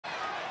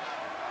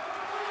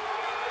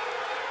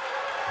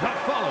The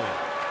following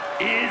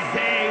is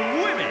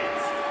a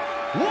women's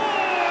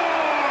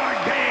War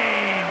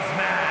Games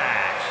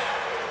match.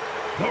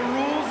 The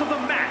rules of the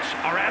match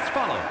are as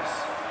follows.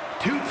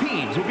 2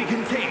 teams will be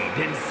contained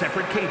in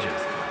separate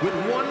cages, with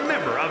 1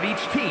 member of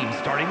each team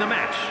starting the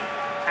match.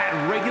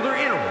 At regular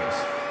intervals,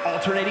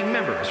 alternating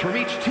members from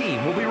each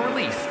team will be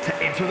released to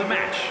enter the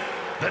match.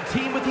 The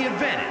team with the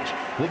advantage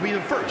will be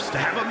the first to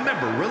have a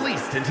member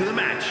released into the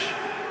match.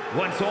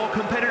 Once all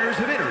competitors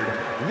have entered,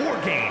 War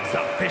Games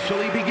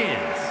officially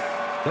begins.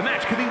 The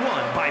match can be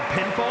won by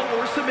pinfall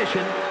or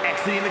submission.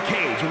 Exiting the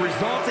cage will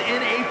result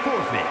in a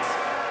forfeit.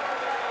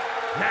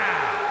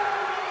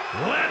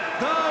 Now, let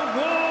the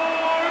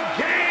War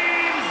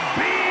Games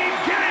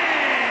begin!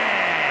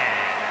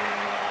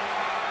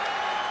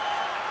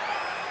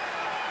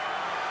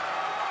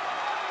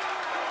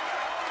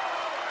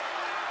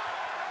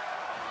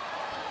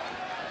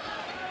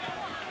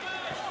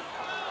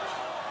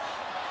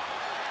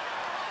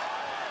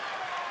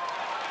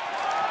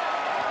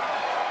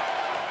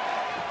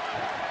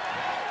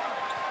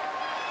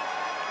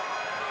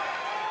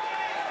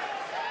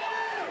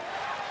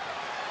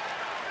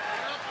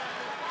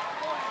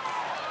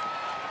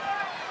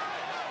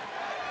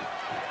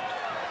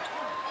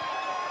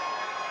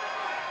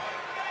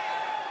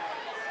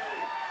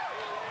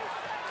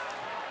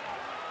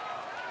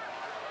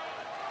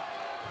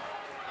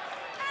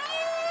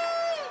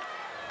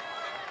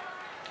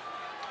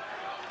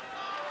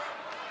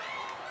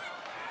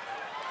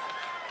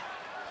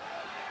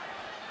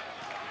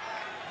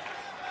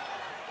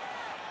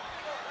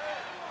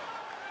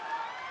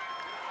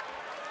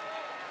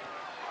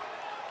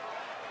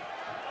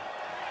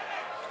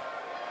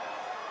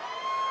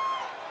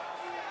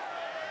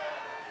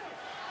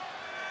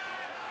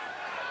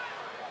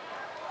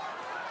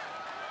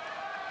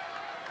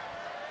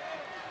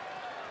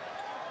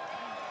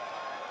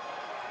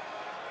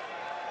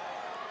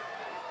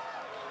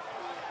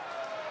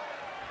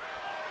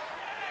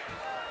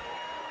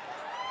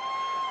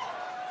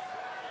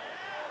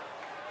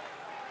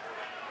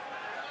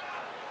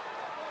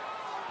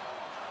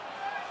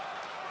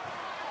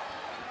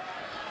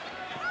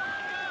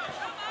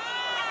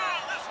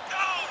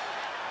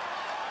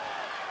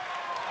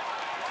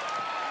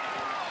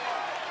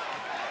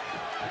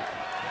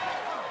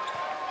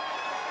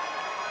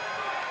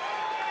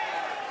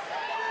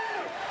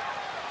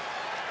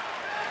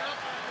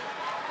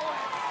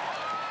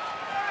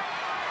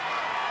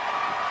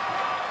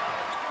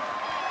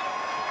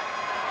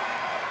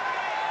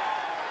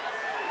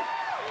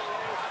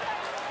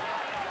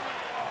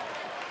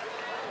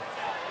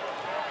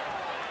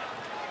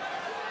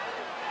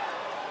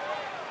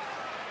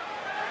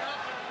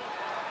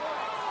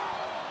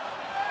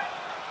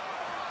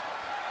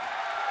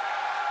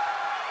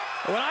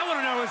 What I want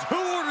to know is who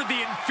ordered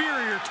the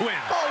inferior twin?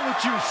 Oh,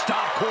 would you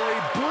stop, Corey?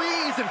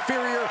 Bree's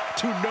inferior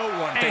to no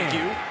one, thank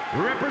you.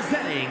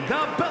 Representing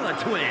the Bella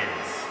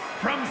Twins,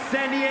 from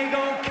San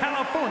Diego,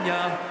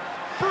 California,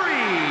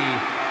 Brie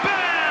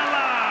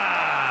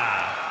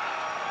Bella!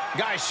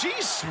 Guys,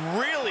 she's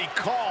really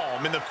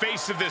calm in the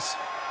face of this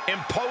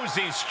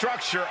imposing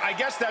structure. I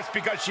guess that's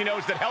because she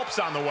knows that help's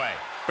on the way.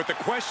 But the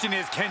question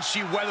is, can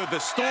she weather the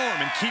storm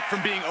and keep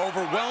from being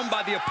overwhelmed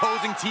by the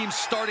opposing team's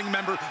starting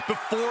member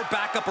before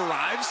backup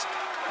arrives?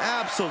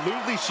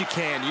 Absolutely she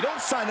can. You don't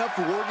sign up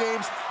for War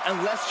Games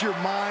unless your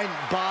mind,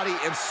 body,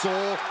 and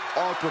soul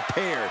are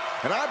prepared.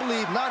 And I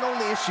believe not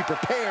only is she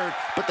prepared,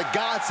 but the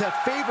gods have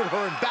favored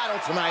her in battle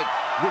tonight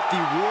with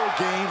the War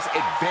Games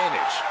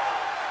advantage.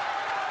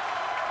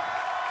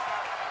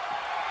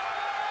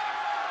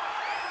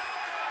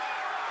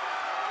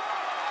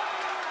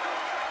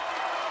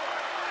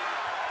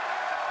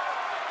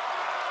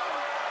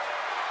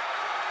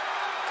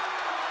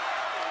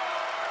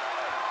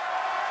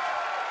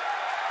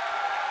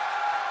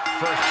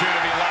 First 2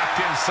 to be locked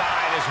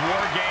inside as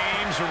War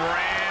Games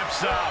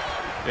ramps up.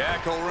 Yeah,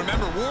 Cole,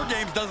 remember, War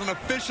Games doesn't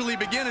officially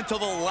begin until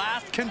the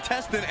last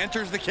contestant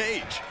enters the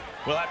cage.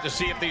 We'll have to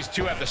see if these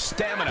 2 have the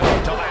stamina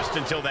to last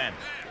until then.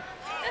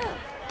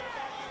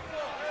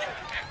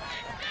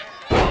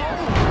 Oh,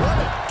 what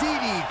a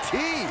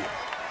DDT!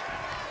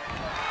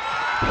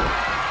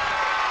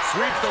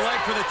 Sweeps the leg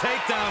for the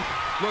takedown,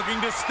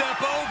 looking to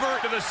step over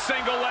To the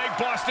single leg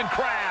Boston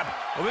Crab.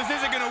 Well, this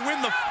isn't going to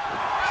win the...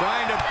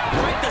 Trying to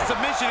break the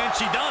submission, and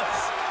she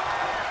does.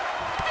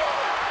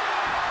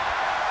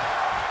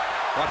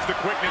 Watch the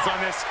quickness on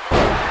this.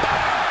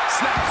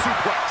 Snap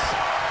suplex.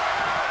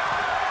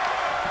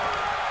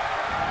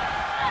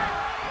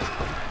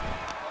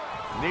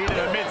 Needed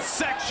a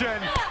midsection.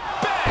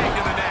 Bang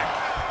to the neck.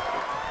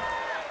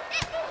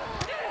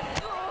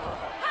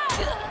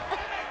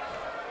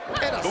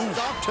 And a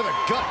stop to the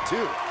gut,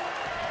 too.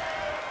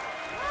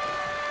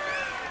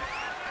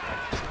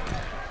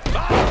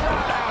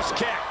 Roundhouse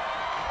kick.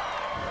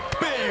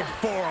 Big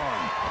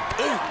forearm.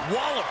 Ooh,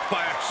 walloped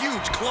by a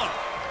huge club.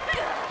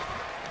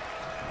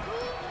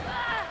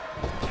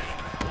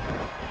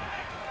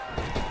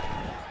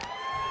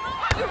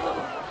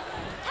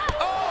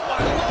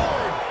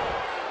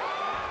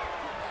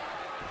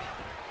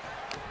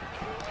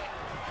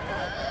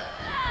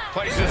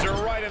 Places her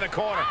right in the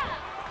corner.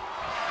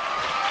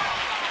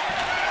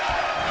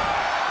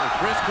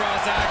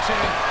 Crisscross action.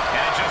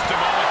 And in just a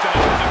moment, the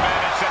numbers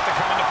advantage set to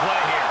come into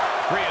play here.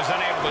 Rhea's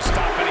unable to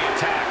stop any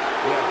attack.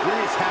 Yeah,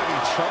 Rhea's having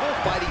trouble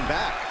fighting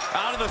back.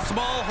 Out of the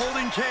small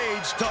holding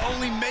cage to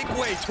only make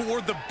way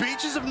toward the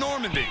beaches of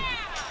Normandy.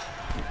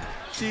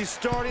 She's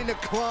starting to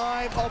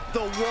climb up the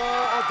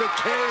wall of the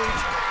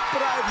cage,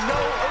 but I have no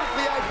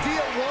earthly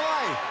idea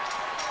why.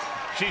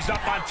 She's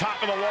up on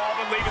top of the wall,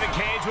 but leaving the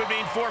cage would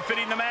mean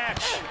forfeiting the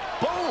match.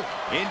 Boom!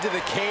 Into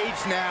the cage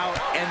now,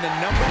 and the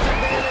numbers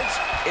advantage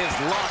is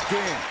locked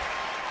in.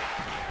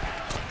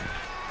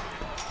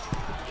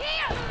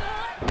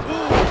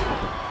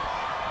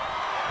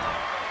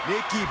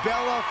 Nikki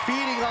Bella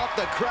feeding off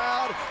the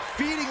crowd,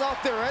 feeding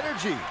off their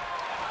energy.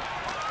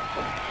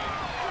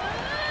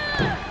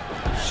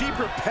 She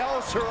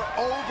propels her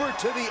over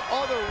to the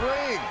other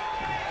ring.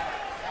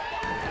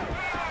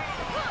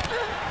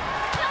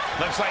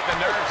 Looks like the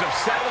nerves have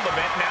settled a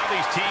bit. Now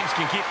these teams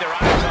can keep their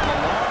eyes on the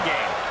long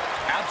game.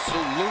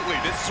 Absolutely.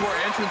 This is where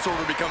entrance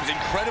order becomes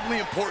incredibly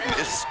important,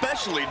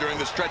 especially during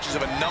the stretches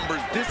of a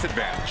numbers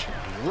disadvantage.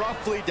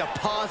 Roughly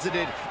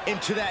deposited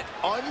into that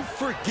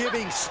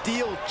unforgiving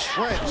steel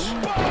trench.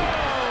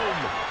 Boom!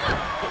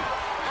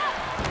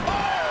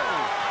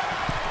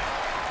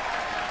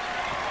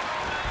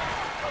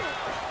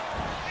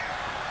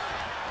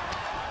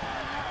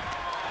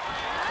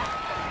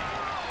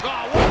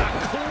 Oh, what a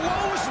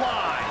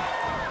clothesline!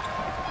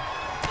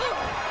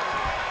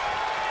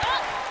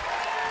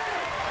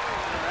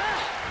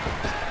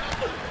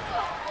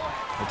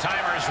 The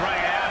timer is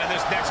running out, and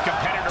this next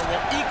competitor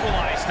will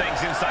equalize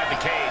things inside the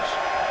cage.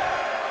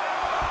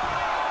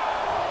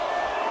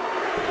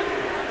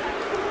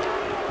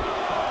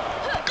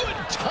 Good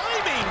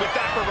timing with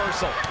that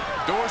reversal.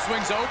 Door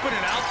swings open,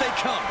 and out they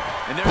come.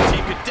 And their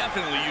team could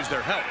definitely use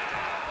their help.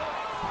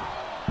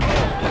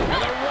 And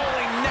the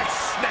rolling neck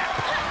snap.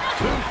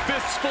 2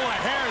 fists full of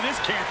hair. This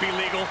can't be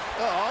legal.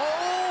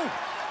 Oh!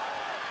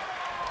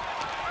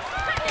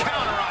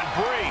 Counter on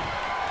Brie.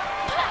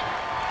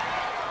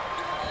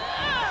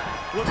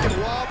 Looking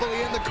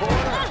wobbly in the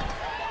corner.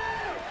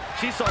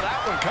 She saw that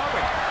one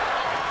coming.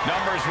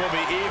 Numbers will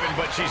be even,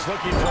 but she's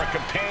looking for a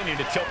companion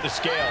to tilt the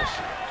scales.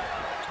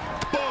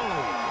 Boom!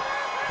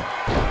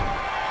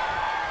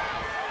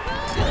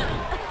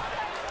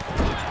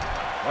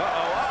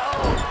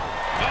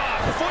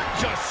 Foot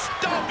just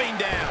stomping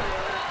down.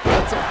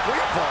 That's a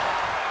free fall.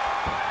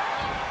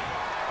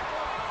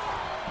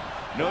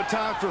 No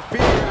time for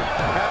fear.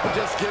 Have to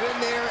just get in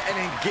there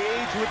and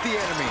engage with the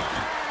enemy.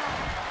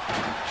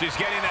 She's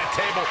getting that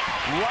table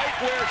right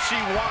where she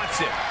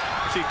wants it.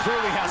 She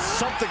clearly has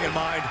something in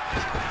mind.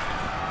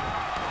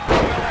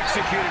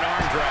 Well-executed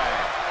arm drag.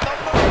 The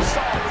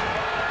moonsault.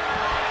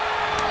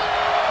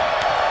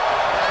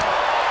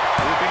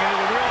 Leaping into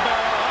the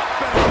wheelbarrow.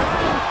 Up and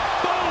around.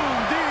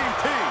 Boom!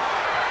 DDT.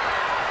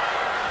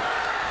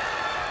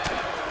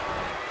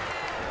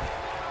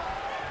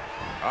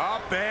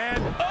 Up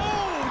and...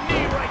 oh!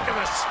 Knee right to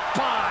the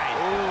spine.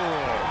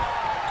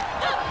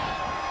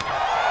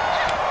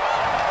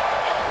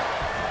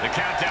 The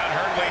countdown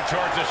hurtling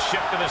towards a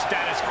shift to the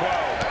status quo.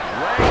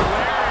 Ray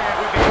lariat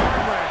with the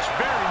arm wrench.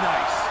 Very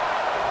nice.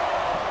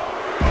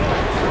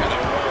 And the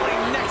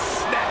rolling neck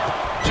snap.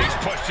 She's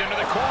pushed into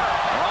the corner.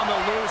 On the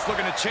loose,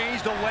 looking to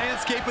change the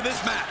landscape of this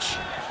match.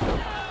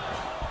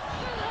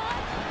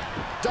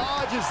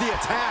 Dodges the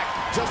attack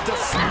just a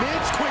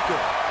smidge quicker.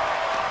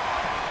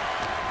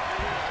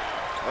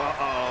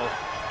 Uh-oh.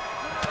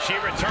 She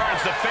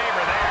returns the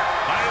favor there.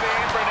 Under the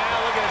apron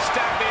now, looking to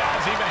stack the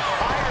odds even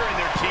higher in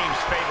their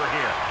team's favor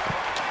here.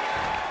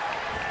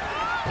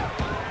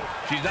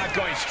 She's not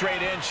going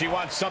straight in. She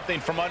wants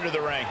something from under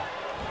the ring.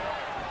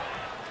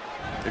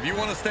 If you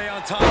want to stay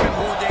on top in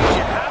war games,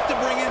 you have to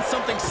bring in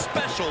something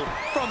special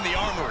from the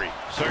armory.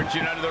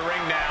 Searching under the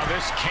ring now.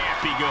 This can't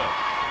be good.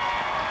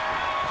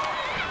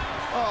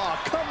 Oh,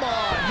 come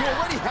on. You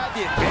already had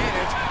the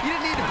advantage. You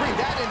didn't need to bring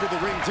that into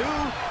the ring, too.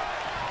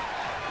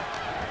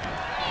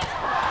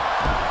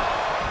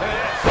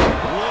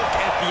 Look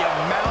at the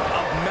amount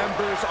of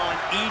members on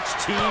each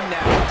team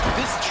now.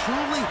 This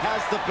truly has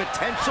the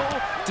potential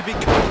to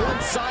become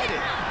one-sided.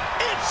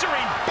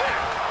 Answering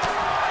back.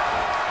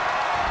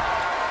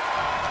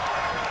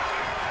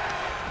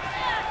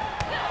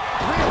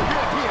 Real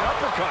European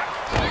uppercut.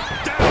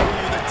 Down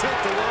with a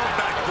tilt-a-whirl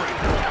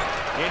backbreaker.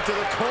 Into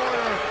the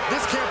corner.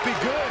 This can't be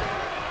good.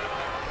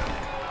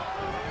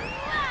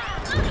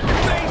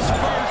 Face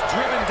first,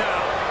 driven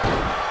down.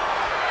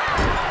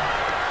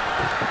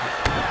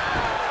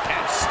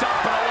 And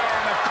stomping away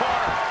in the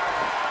corner.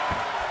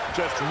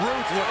 Just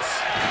ruthless.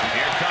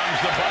 Here comes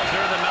the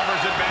buzzer. The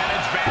numbers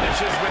advantage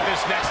vanishes with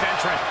this next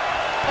entrant.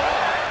 Oh,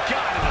 my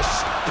God, in the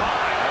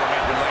spine. That'll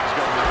make your legs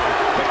go numb.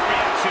 Quick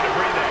reaction to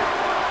Brie there.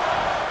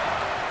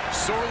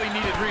 Sorely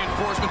needed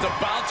reinforcements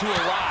about to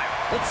arrive.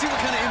 Let's see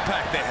what kind of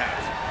impact they have.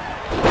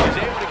 He's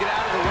able to get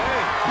out of the way.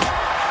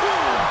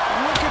 Ooh,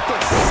 look at the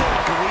sick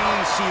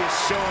gleam she is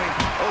showing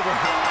over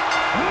her.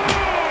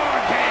 War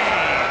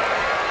Games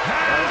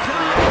has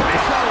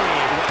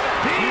officially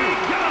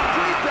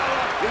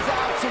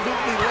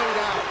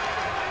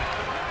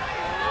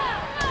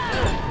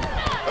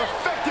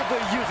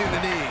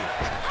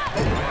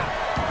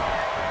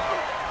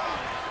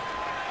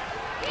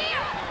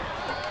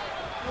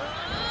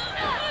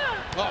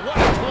Oh, what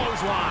a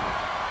clothesline.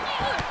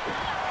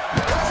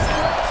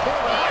 How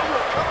do you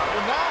recover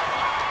from that?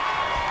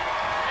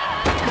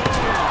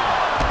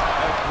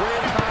 A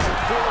great amount of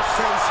force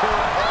sends her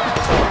all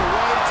the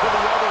way to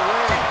the other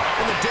ring.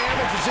 And the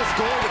damage is just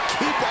going to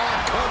keep on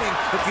coming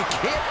if you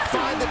can't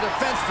find the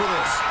defense for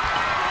this.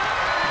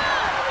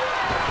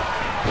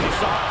 He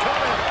saw it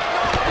coming.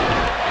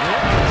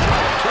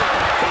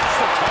 Hits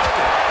the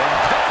target. And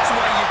that's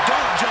why you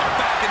don't jump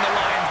back in the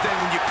lion's den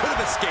when you could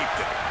have escaped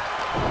it.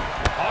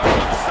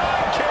 Harlem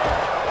sidekick.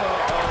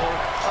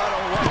 I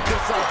don't like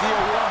this idea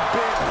one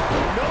bit.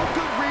 No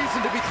good reason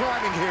to be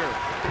climbing here.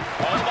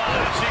 Hold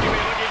on, she can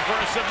be looking for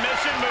a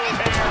submission move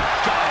here.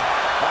 Got it.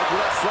 Like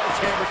that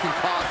sledgehammer can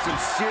cause some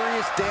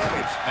serious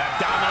damage.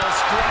 Abdominal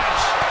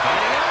stretch. And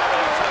an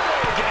elbow for the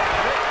way to get out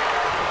of it.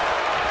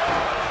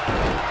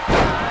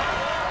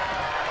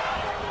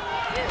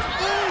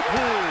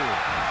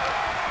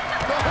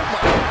 Oh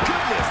my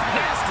goodness,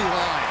 nasty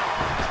line.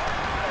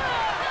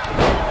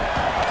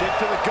 Kick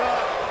to the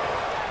gut.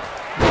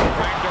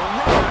 Cranked her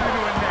right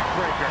into a neck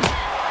breaker.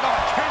 Oh,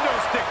 kendo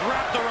stick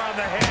wrapped around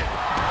the head.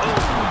 Oh,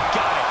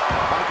 got it.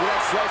 Like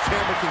that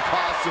sledgehammer can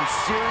cause some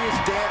serious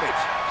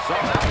damage. Saw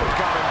that one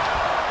coming.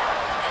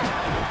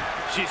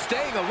 She's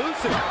staying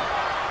elusive.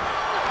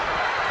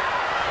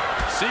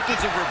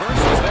 Sequence of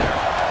reversals there.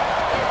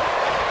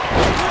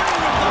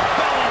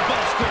 Belly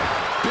buster.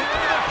 Big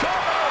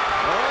cover.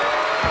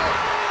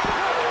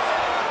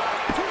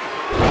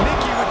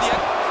 Nikki with the...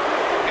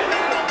 And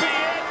that'll be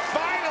it.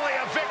 Finally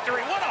a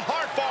victory. What a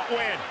hard-fought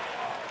win.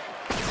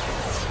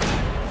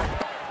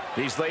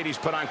 These ladies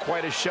put on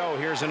quite a show.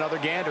 Here's another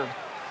gander.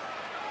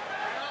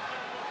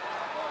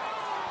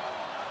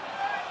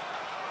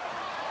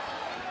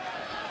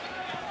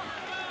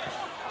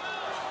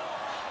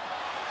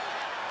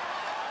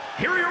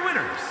 Here are your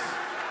winners,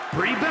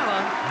 Brie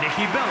Bella,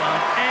 Nikki Bella,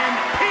 and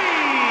P.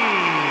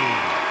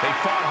 They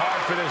fought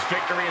hard for this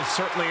victory and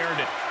certainly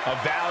earned it. A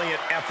valiant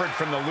effort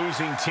from the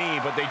losing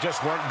team, but they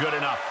just weren't good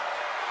enough.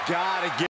 Gotta get